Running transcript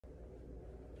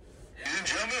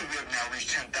family, we have now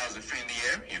reached 10,000 feet in the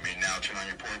air. You may now turn on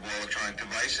your portable electronic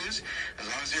devices. As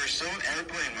long as they are still in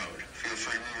airplane mode, feel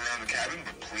free to move around the cabin,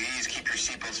 but please keep your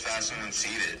seatbelts fastened when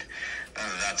seated. Now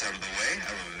that that's out of the way, I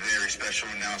have a very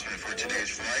special announcement for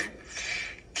today's flight.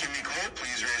 Kimmy Cole,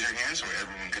 please raise your hand so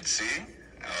everyone could see.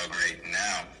 Oh, great.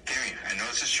 Now, Kimmy, I know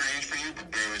this is strange for you, but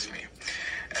bear with me.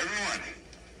 Everyone,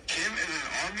 Kim is an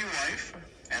Army wife,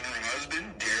 and her husband,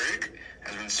 Derek,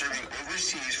 has been serving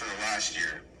overseas for the last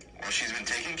year, while she's been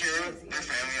taking care of their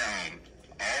family at home,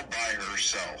 all by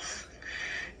herself.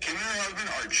 Kim and her husband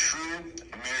are true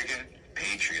American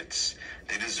patriots.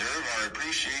 They deserve our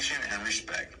appreciation and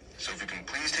respect. So if you can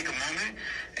please take a moment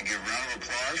and give a round of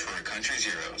applause for our country's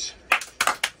heroes.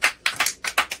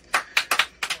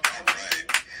 All right.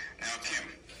 Now, Kim,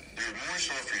 there's more in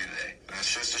store for you today. That's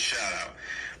just a shout out.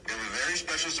 We have a very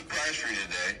special surprise for you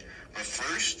today. But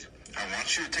first, I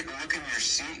want you to take a look in your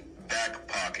seat back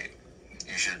pocket.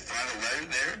 You should find a letter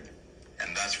there,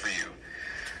 and that's for you.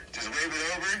 Just wave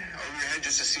it over your head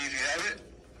just to see if you have it.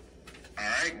 All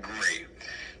right, great.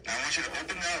 Now I want you to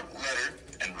open that letter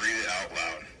and read it out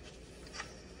loud.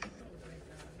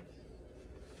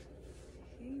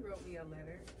 He wrote me a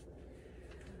letter.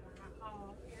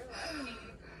 Oh, you're lucky.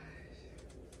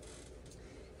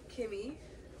 Kimmy,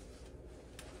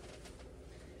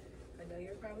 I know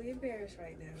you're probably embarrassed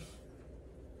right now,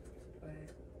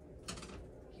 but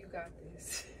you got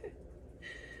this.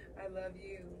 I love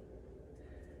you.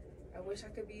 I wish I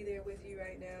could be there with you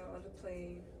right now on the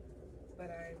plane,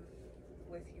 but I'm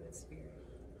with you in spirit.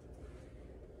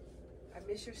 I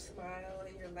miss your smile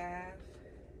and your laugh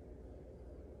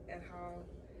and how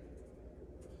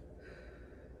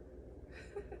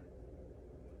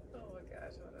oh my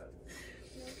gosh, hold up.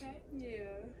 You okay?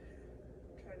 Yeah.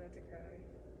 Try not to cry.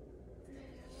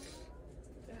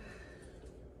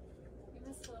 You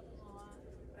must love him a lot.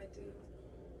 I do.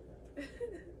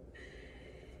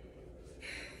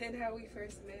 And how we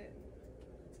first met.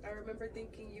 I remember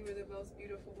thinking you were the most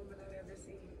beautiful woman I've ever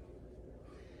seen.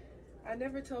 I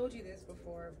never told you this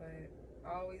before, but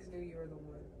I always knew you were the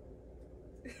one.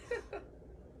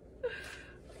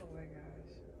 Oh my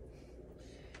gosh.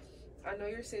 I know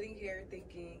you're sitting here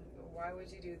thinking, why would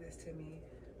you do this to me?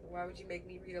 Why would you make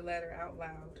me read a letter out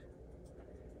loud?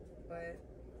 But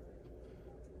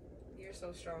you're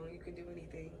so strong, you can do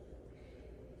anything.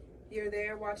 You're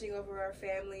there watching over our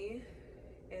family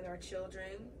and our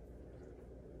children.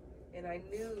 And I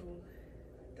knew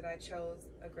that I chose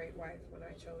a great wife when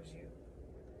I chose you.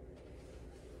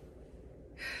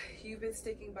 You've been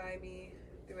sticking by me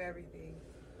through everything.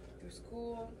 Through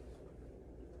school,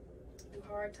 through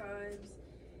hard times.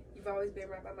 You've always been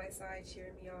right by my side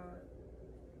cheering me on.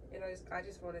 And I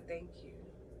just want to thank you.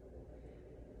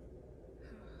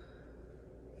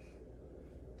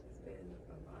 It's been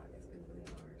a lot. It's been really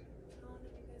hard. How long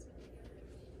have you guys been together?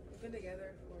 We've been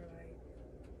together for like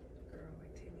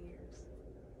 10 years.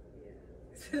 Yeah.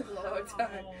 It's been a long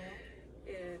time.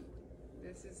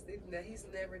 And he's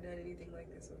never done anything like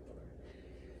this before.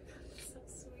 That's so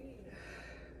sweet.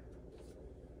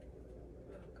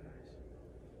 Oh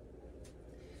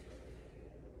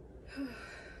gosh.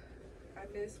 I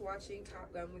miss watching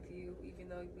Top Gun with you, even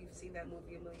though we've seen that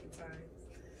movie a million times.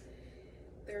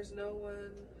 There's no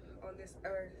one on this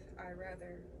earth I'd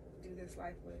rather do this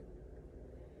life with.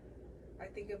 I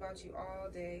think about you all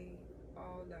day,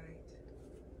 all night.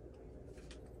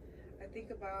 I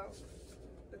think about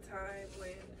the time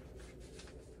when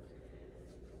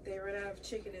they ran out of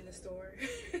chicken in the store.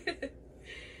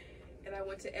 And I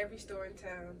went to every store in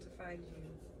town to find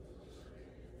you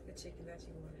the chicken that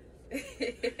you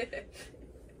wanted.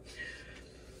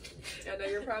 I know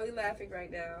you're probably laughing right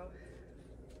now,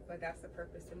 but that's the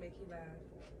purpose, to make you laugh.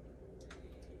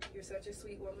 You're such a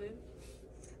sweet woman.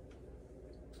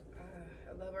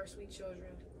 I love our sweet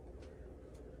children.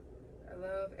 I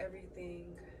love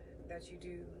everything that you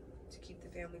do to keep the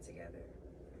family together.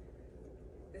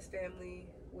 This family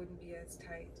wouldn't be as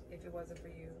tight if it wasn't for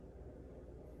you.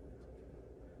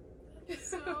 That's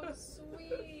so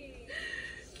sweet.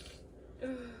 Oh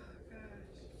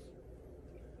gosh.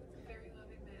 Very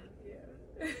loving man. Yeah.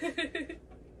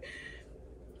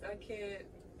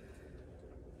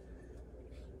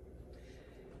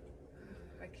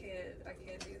 I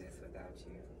can't do this without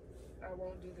you. I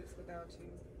won't do this without you.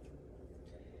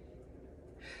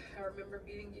 I remember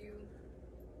meeting you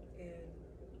and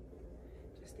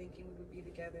just thinking we would be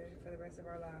together for the rest of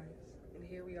our lives. And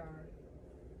here we are,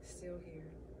 still here.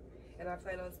 And I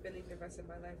plan on spending the rest of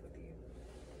my life with you,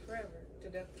 forever, to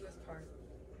death do us part.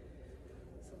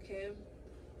 So Kim,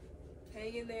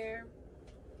 hang in there.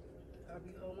 I'll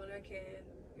be home when I can.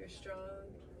 You're strong.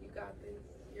 You got this.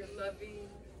 You're loving.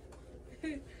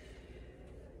 You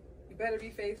better be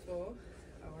faithful.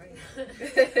 Oh, I am.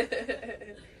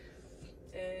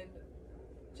 And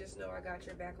just know I got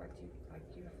your back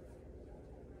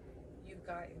you've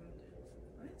gotten.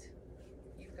 What?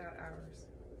 You've got ours.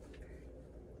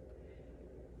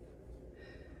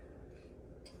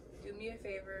 Do me a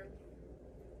favor.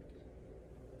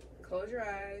 Close your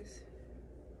eyes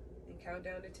and count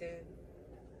down to 10.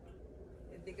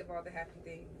 And think of all the happy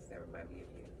things that remind me of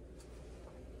you.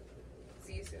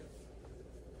 See you soon.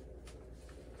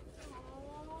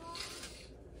 Aww.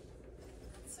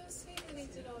 That's so sweet that he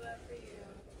did all that for you.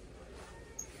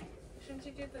 Shouldn't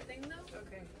you do the thing though?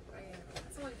 Okay, I am.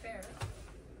 It's only fair.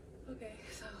 Okay,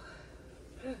 so